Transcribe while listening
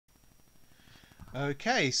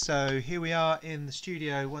Okay, so here we are in the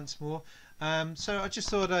studio once more. So I just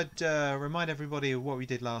thought I'd remind everybody of what we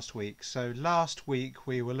did last week. So last week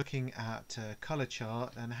we were looking at a colour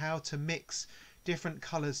chart and how to mix different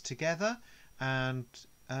colours together, and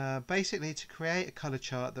basically to create a colour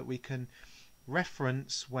chart that we can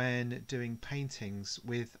reference when doing paintings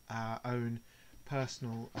with our own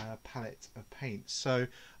personal palette of paints. So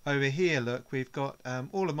over here, look, we've got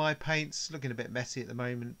all of my paints, looking a bit messy at the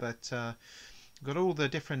moment, but got all the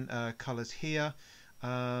different colours here.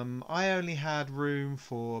 I only had room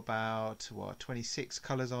for about 26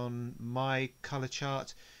 colours on my colour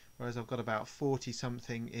chart, whereas I've got about 40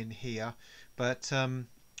 something in here. But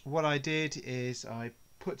what I did is I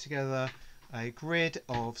put together a grid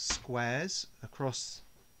of squares across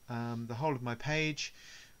the whole of my page,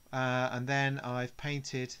 and then I've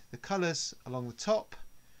painted the colours along the top.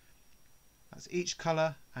 That's each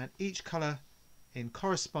colour, and each colour in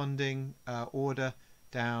corresponding order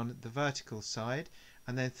down the vertical side,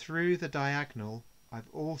 and then through the diagonal I've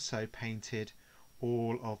also painted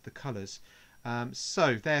all of the colours.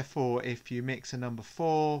 So therefore, if you mix a number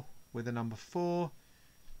 4 with a number 4,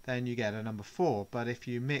 then you get a number 4, but if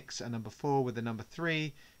you mix a number 4 with a number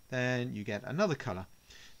 3, then you get another colour.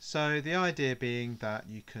 So the idea being that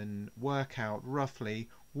you can work out roughly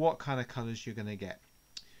what kind of colours you're going to get.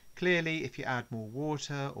 Clearly, if you add more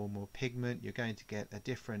water or more pigment, you're going to get a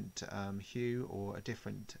different hue or a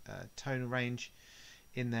different tone range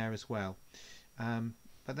in there as well.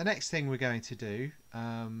 But the next thing we're going to do,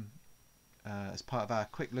 as part of our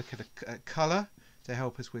quick look at a colour to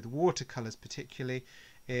help us with watercolours particularly,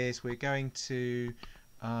 is we're going to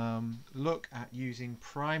look at using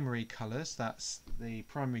primary colours. That's the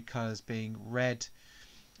primary colours being red,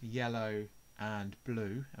 yellow and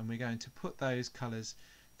blue, and we're going to put those colours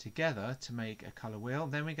together to make a colour wheel.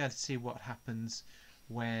 Then we're going to see what happens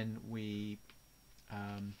when we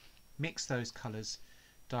mix those colours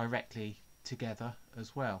directly together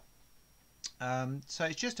as well. So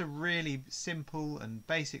it's just a really simple and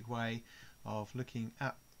basic way of looking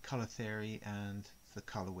at colour theory and the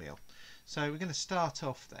colour wheel. So we're going to start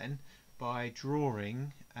off then by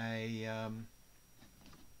drawing a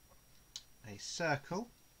circle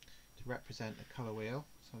to represent a colour wheel.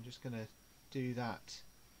 So I'm just going to do that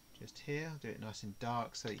just here. I'll do it nice and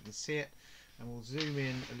dark so you can see it, and we'll zoom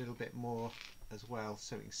in a little bit more as well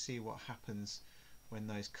so we can see what happens when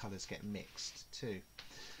those colours get mixed too.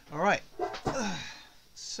 Alright,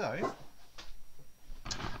 so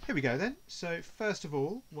here we go then. So first of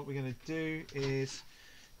all, what we're going to do is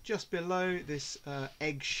just below this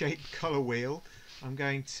egg-shaped colour wheel, I'm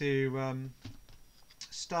going to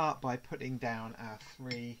start by putting down our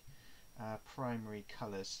three primary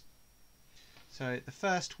colours. So the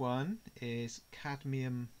first one is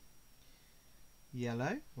cadmium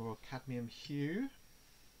yellow, or cadmium hue.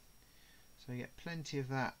 So you get plenty of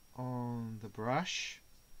that on the brush.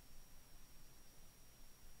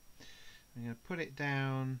 I'm going to put it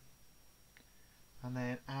down and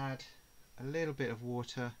then add a little bit of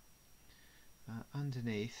water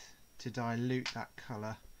underneath to dilute that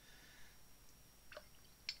colour,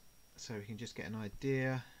 so we can just get an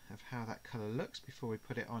idea of how that colour looks before we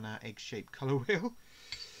put it on our egg-shaped colour wheel.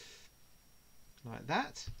 Like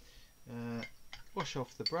that. Wash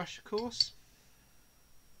off the brush, of course.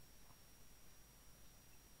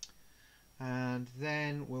 And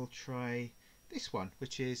then we'll try this one,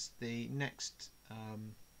 which is the next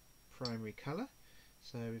primary colour.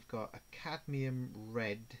 So we've got a Cadmium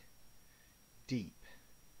Red Deep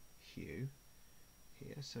hue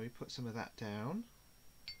here. So we put some of that down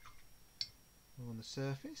on the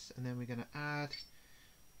surface, and then we're going to add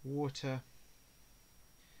water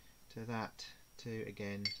to that to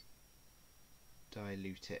again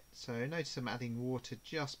dilute it. So notice I'm adding water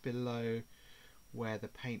just below where the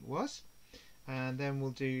paint was, and then we'll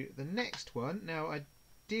do the next one. Now I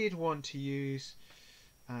did want to use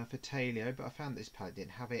Vitalio, but I found this palette didn't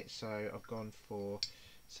have it, so I've gone for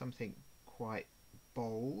something quite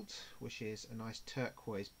bold, which is a nice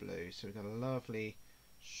turquoise blue. So we've got a lovely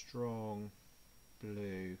strong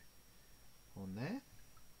blue on there.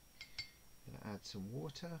 I'm going to add some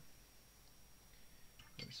water,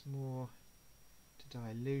 once more to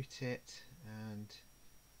dilute it and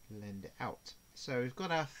blend it out. So we've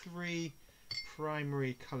got our three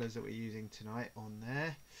primary colours that we're using tonight on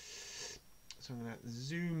there. So I'm going to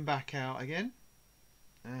zoom back out again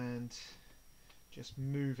and just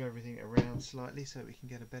move everything around slightly so we can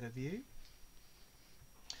get a better view.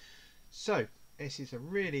 So this is a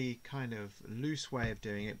really kind of loose way of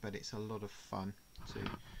doing it, but it's a lot of fun too.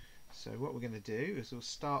 So what we're going to do is we'll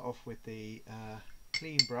start off with the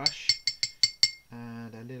clean brush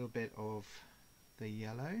and a little bit of the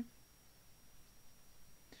yellow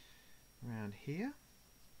around here.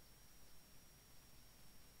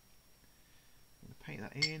 I'm going to paint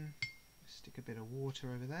that in, stick a bit of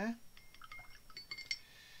water over there,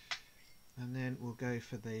 and then we'll go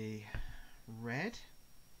for the red.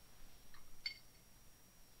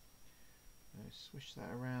 Swish that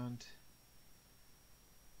around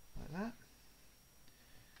like that,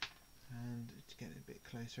 and to get it a bit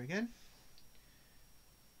closer again,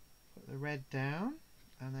 put the red down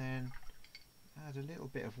and then add a little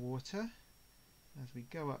bit of water. As we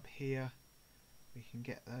go up here we can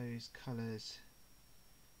get those colours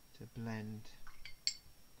to blend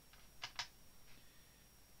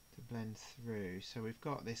through. So we've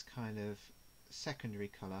got this kind of secondary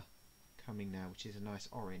colour coming now, which is a nice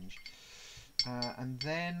orange. And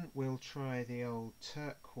then we'll try the old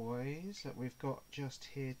turquoise that we've got just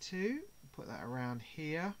here too. Put that around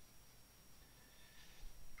here.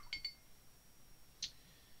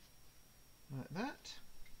 Like that.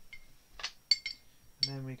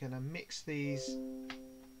 And then we're going to mix these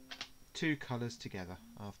two colours together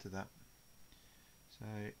after that. So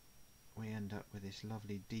we end up with this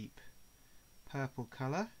lovely deep purple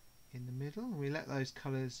colour in the middle. We let those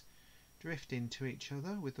colours drift into each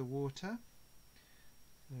other with the water.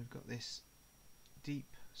 So we've got this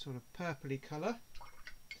deep sort of purpley colour,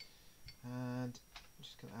 and I'm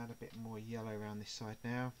just going to add a bit more yellow around this side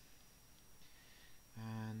now,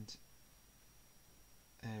 and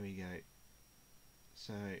there we go.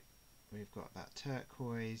 So we've got that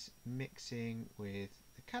turquoise mixing with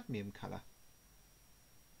the cadmium colour.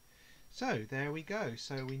 So there we go.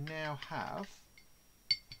 So we now have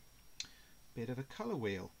a bit of a colour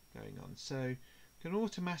wheel going on. So you can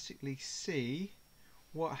automatically see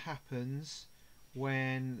what happens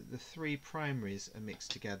when the three primaries are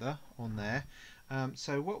mixed together on there.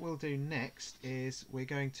 So what we'll do next is we're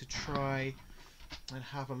going to try and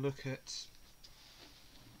have a look at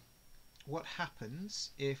what happens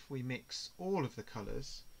if we mix all of the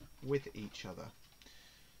colours with each other.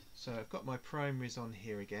 So I've got my primaries on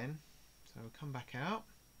here again, so I'll come back out,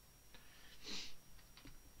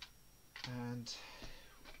 and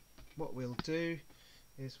what we'll do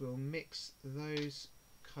is we'll mix those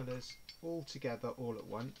colours all together all at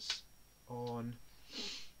once on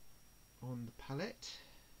the palette.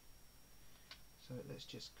 So let's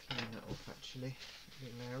just clean that off, actually, a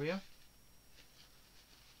little area.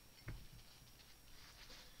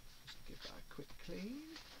 Just give that a quick clean.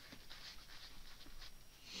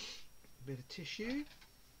 A bit of tissue.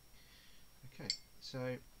 Okay,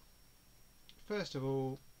 so first of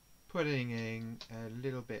all, putting in a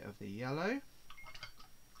little bit of the yellow.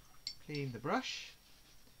 Clean the brush.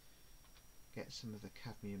 Get some of the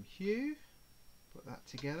Cadmium Hue, put that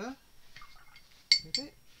together with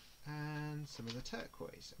it, and some of the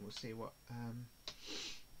turquoise, and we'll see what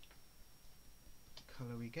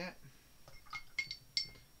colour we get.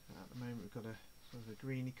 At the moment we've got a sort of a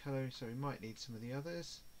greeny colour, so we might need some of the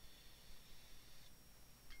others.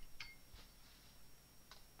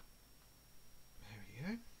 There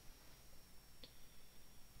we go.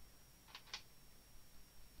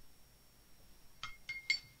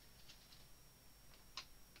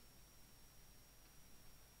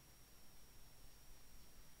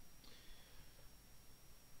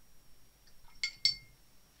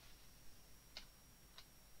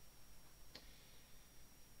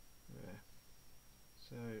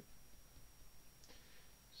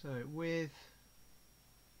 So with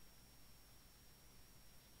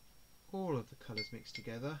all of the colours mixed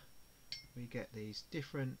together, we get these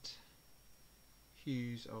different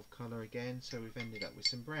hues of colour again. So we've ended up with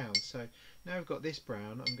some brown. So now we've got this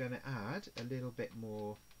brown, I'm going to add a little bit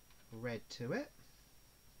more red to it,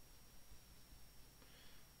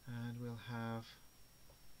 and we'll have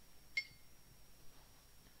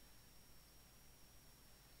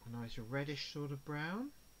a nice reddish sort of brown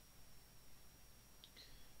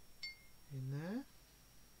in there.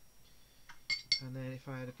 And then if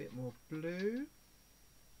I add a bit more blue,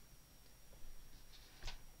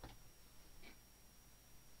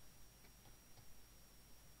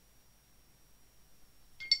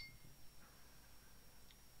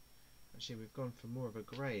 actually we've gone for more of a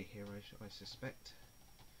grey here, I suspect.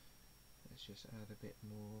 Let's just add a bit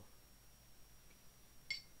more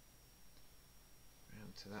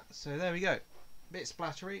around to that. So there we go, a bit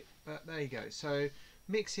splattery, but there you go. So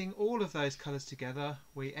mixing all of those colours together,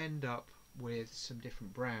 we end up with some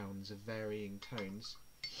different browns of varying tones.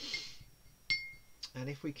 And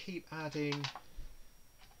if we keep adding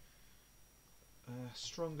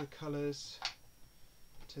stronger colours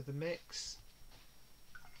to the mix,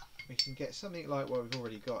 we can get something like what we've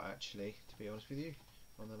already got, actually, to be honest with you,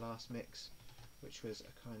 on the last mix. which was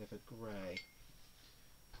a kind of a grey.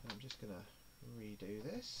 I'm just going to redo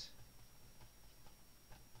this.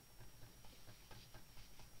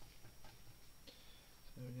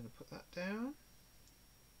 So we're going to put that down.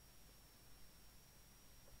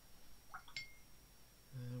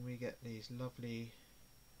 And we get these lovely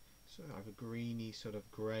sort of a greeny sort of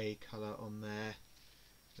grey colour on there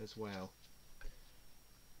as well.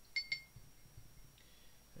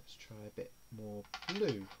 Let's try a bit more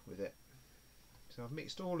blue with it. So I've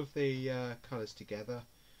mixed all of the colours together,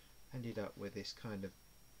 ended up with this kind of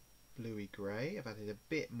bluey grey. I've added a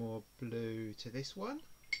bit more blue to this one,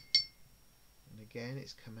 and again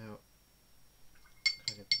it's come out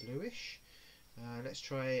kind of bluish. Let's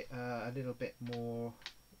try a little bit more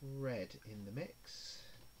red in the mix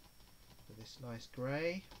with this nice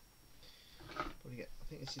grey. Probably get, I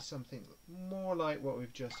think this is something more like what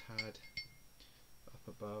we've just had up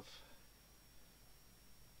above.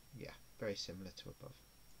 Yeah, very similar to above.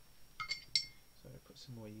 So I'll put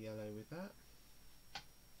some more yellow with that.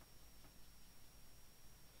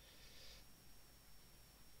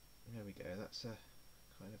 There we go, that's a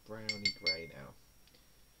kind of browny grey now.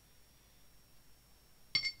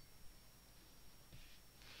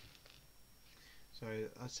 So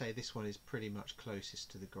I'd say this one is pretty much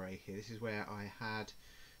closest to the grey here. This is where I had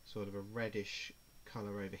sort of a reddish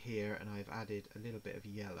colour over here, and I've added a little bit of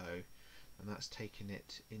yellow, and that's taken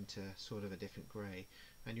it into sort of a different grey.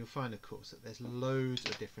 And you'll find, of course, that there's loads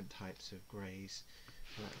of different types of greys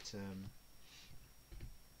that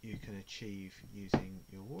you can achieve using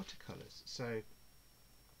your watercolours. So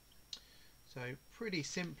pretty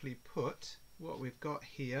simply put, what we've got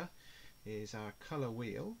here is our colour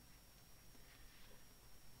wheel,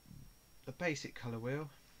 a basic colour wheel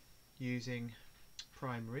using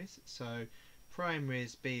primaries. So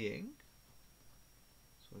primaries being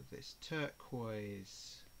sort of this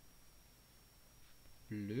turquoise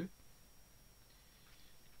blue,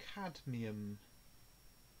 cadmium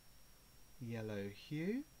yellow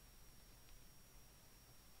hue,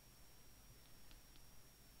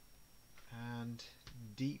 and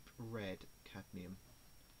deep red cadmium.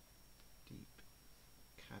 Deep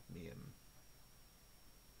cadmium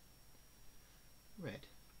red.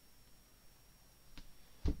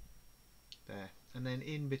 There. And then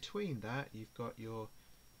in between that you've got your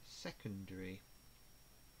secondary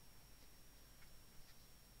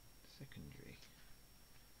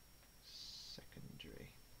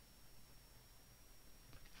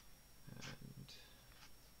and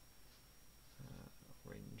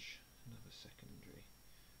orange, another secondary.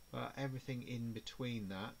 But everything in between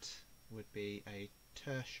that would be a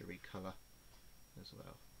tertiary colour as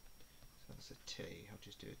well. So that's a T. I'll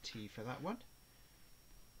just do a T for that one.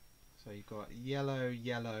 So you've got yellow,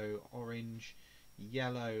 yellow, orange,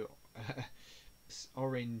 yellow,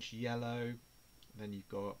 orange, yellow. Then you've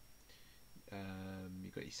got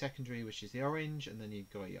your secondary, which is the orange, and then you've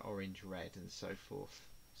got your orange, red, and so forth.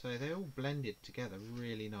 So they're all blended together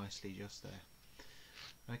really nicely just there.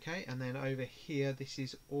 Okay, and then over here, this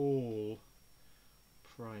is all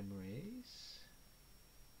primaries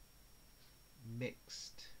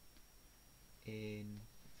mixed in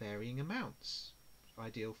varying amounts,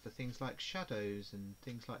 ideal for things like shadows and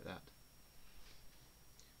things like that.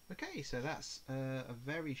 Okay, so that's a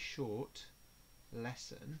very short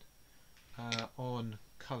lesson on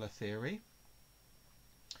colour theory.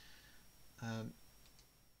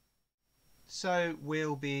 So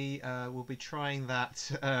we'll be trying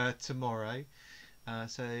that tomorrow.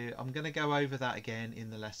 So I'm going to go over that again in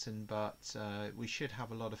the lesson, but we should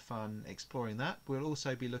have a lot of fun exploring that. We'll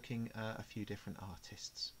also be looking at a few different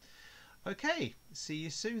artists. Okay, see you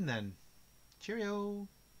soon then. Cheerio!